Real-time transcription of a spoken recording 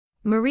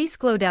Marie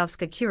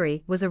Skłodowska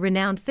Curie was a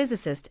renowned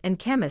physicist and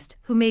chemist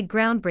who made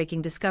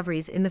groundbreaking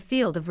discoveries in the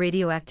field of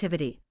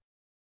radioactivity.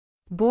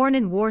 Born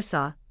in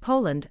Warsaw,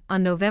 Poland,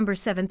 on November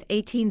 7,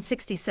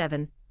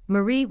 1867,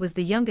 Marie was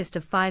the youngest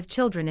of 5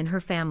 children in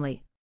her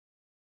family.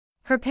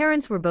 Her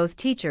parents were both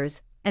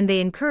teachers, and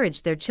they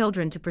encouraged their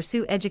children to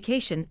pursue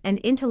education and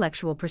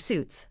intellectual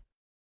pursuits.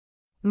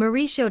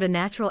 Marie showed a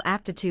natural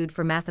aptitude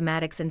for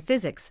mathematics and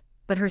physics,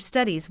 but her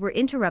studies were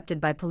interrupted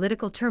by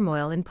political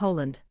turmoil in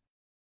Poland.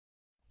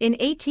 In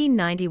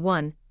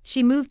 1891,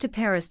 she moved to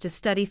Paris to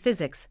study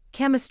physics,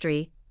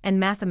 chemistry, and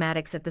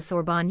mathematics at the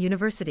Sorbonne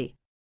University.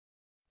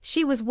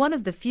 She was one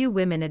of the few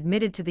women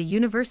admitted to the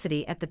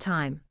university at the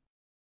time.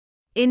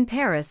 In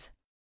Paris,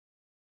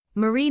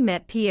 Marie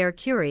met Pierre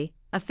Curie,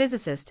 a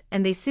physicist,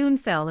 and they soon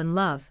fell in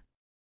love.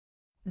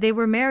 They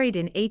were married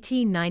in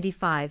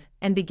 1895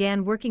 and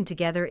began working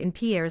together in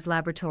Pierre's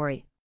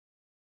laboratory.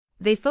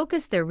 They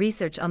focused their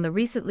research on the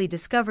recently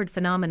discovered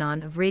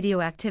phenomenon of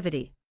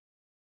radioactivity.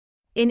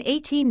 In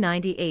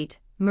 1898,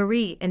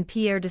 Marie and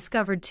Pierre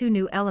discovered 2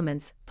 new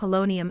elements,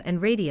 polonium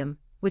and radium,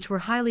 which were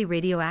highly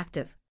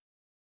radioactive.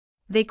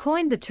 They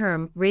coined the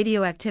term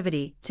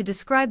radioactivity to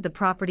describe the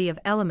property of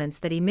elements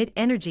that emit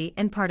energy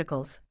and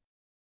particles.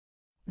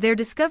 Their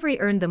discovery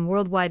earned them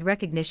worldwide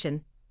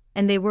recognition,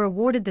 and they were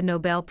awarded the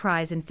Nobel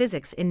Prize in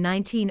Physics in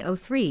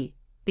 1903,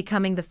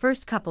 becoming the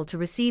first couple to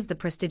receive the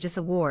prestigious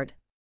award.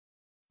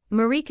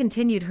 Marie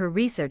continued her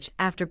research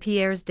after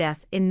Pierre's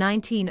death in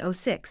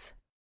 1906.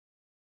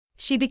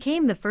 She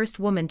became the first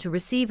woman to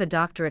receive a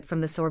doctorate from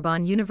the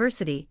Sorbonne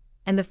University,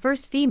 and the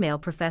first female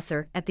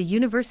professor at the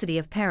University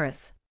of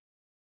Paris.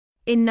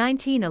 In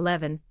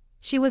 1911,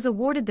 she was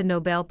awarded the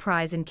Nobel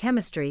Prize in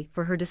Chemistry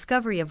for her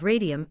discovery of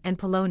radium and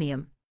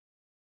polonium,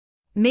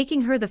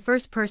 making her the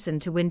first person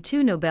to win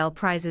 2 Nobel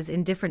Prizes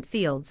in different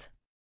fields.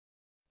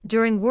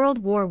 During World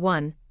War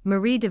I,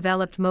 Marie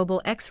developed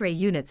mobile X-ray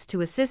units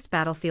to assist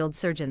battlefield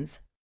surgeons.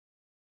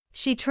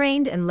 She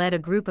trained and led a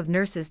group of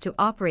nurses to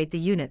operate the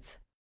units,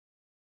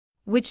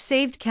 which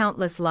saved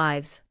countless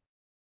lives.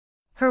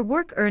 Her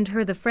work earned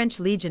her the French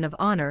Legion of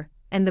Honor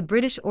and the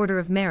British Order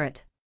of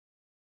Merit.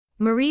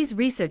 Marie's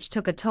research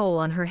took a toll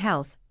on her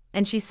health,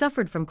 and she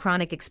suffered from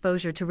chronic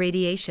exposure to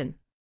radiation.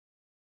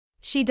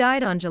 She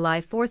died on July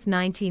 4,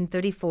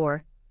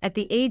 1934, at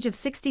the age of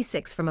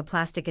 66 from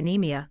aplastic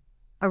anemia,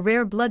 a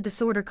rare blood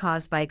disorder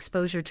caused by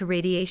exposure to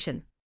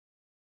radiation.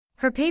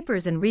 Her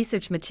papers and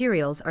research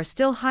materials are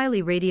still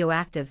highly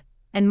radioactive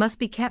and must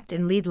be kept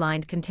in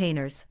lead-lined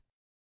containers.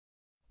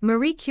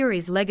 Marie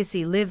Curie's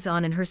legacy lives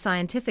on in her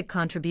scientific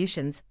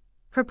contributions,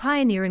 her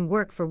pioneering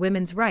work for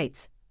women's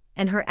rights,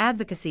 and her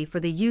advocacy for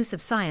the use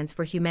of science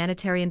for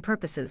humanitarian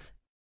purposes.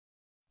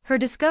 Her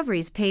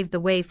discoveries paved the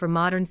way for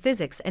modern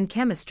physics and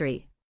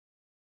chemistry,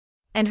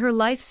 and her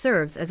life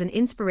serves as an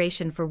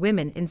inspiration for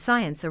women in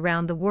science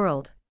around the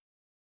world.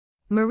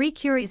 Marie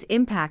Curie's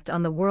impact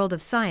on the world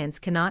of science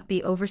cannot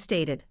be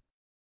overstated.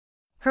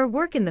 Her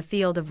work in the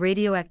field of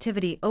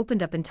radioactivity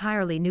opened up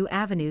entirely new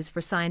avenues for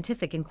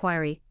scientific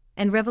inquiry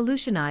and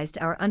revolutionized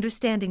our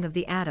understanding of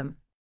the atom.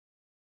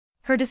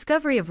 Her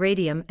discovery of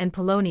radium and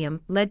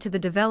polonium led to the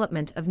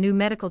development of new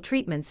medical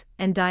treatments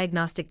and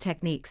diagnostic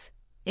techniques,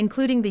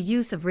 including the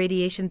use of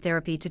radiation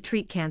therapy to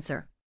treat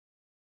cancer.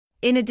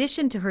 In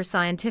addition to her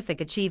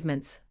scientific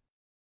achievements,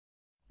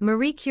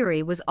 Marie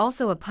Curie was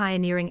also a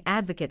pioneering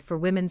advocate for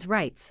women's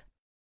rights.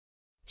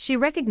 She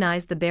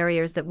recognized the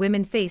barriers that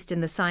women faced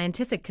in the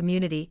scientific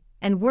community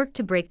and worked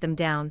to break them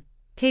down,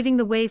 paving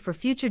the way for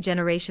future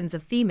generations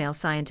of female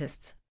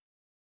scientists.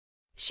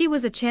 She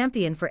was a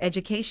champion for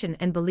education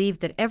and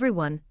believed that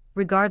everyone,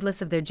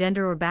 regardless of their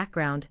gender or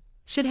background,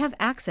 should have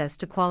access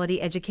to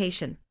quality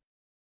education.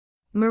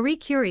 Marie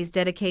Curie's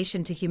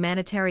dedication to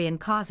humanitarian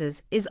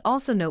causes is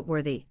also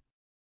noteworthy.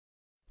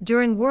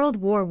 During World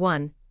War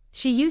I,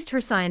 she used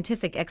her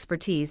scientific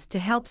expertise to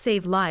help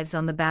save lives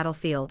on the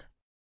battlefield.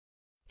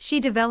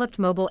 She developed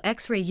mobile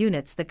X-ray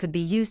units that could be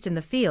used in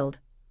the field,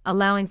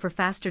 allowing for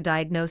faster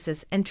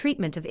diagnosis and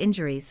treatment of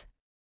injuries.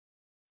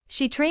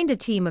 She trained a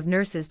team of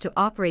nurses to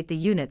operate the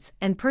units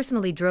and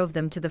personally drove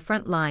them to the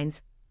front lines,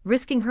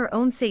 risking her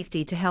own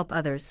safety to help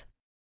others.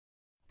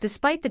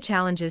 Despite the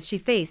challenges she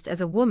faced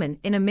as a woman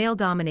in a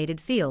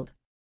male-dominated field,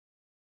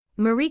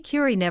 Marie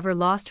Curie never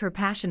lost her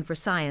passion for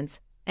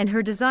science and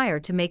her desire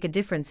to make a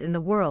difference in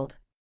the world.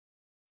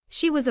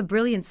 She was a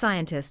brilliant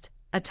scientist,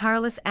 a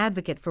tireless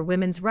advocate for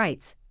women's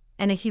rights,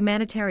 and a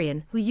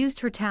humanitarian who used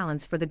her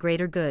talents for the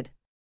greater good.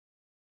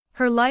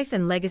 Her life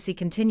and legacy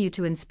continue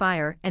to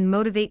inspire and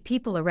motivate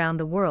people around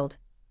the world,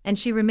 and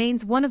she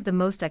remains one of the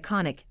most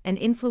iconic and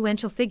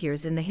influential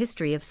figures in the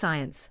history of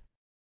science.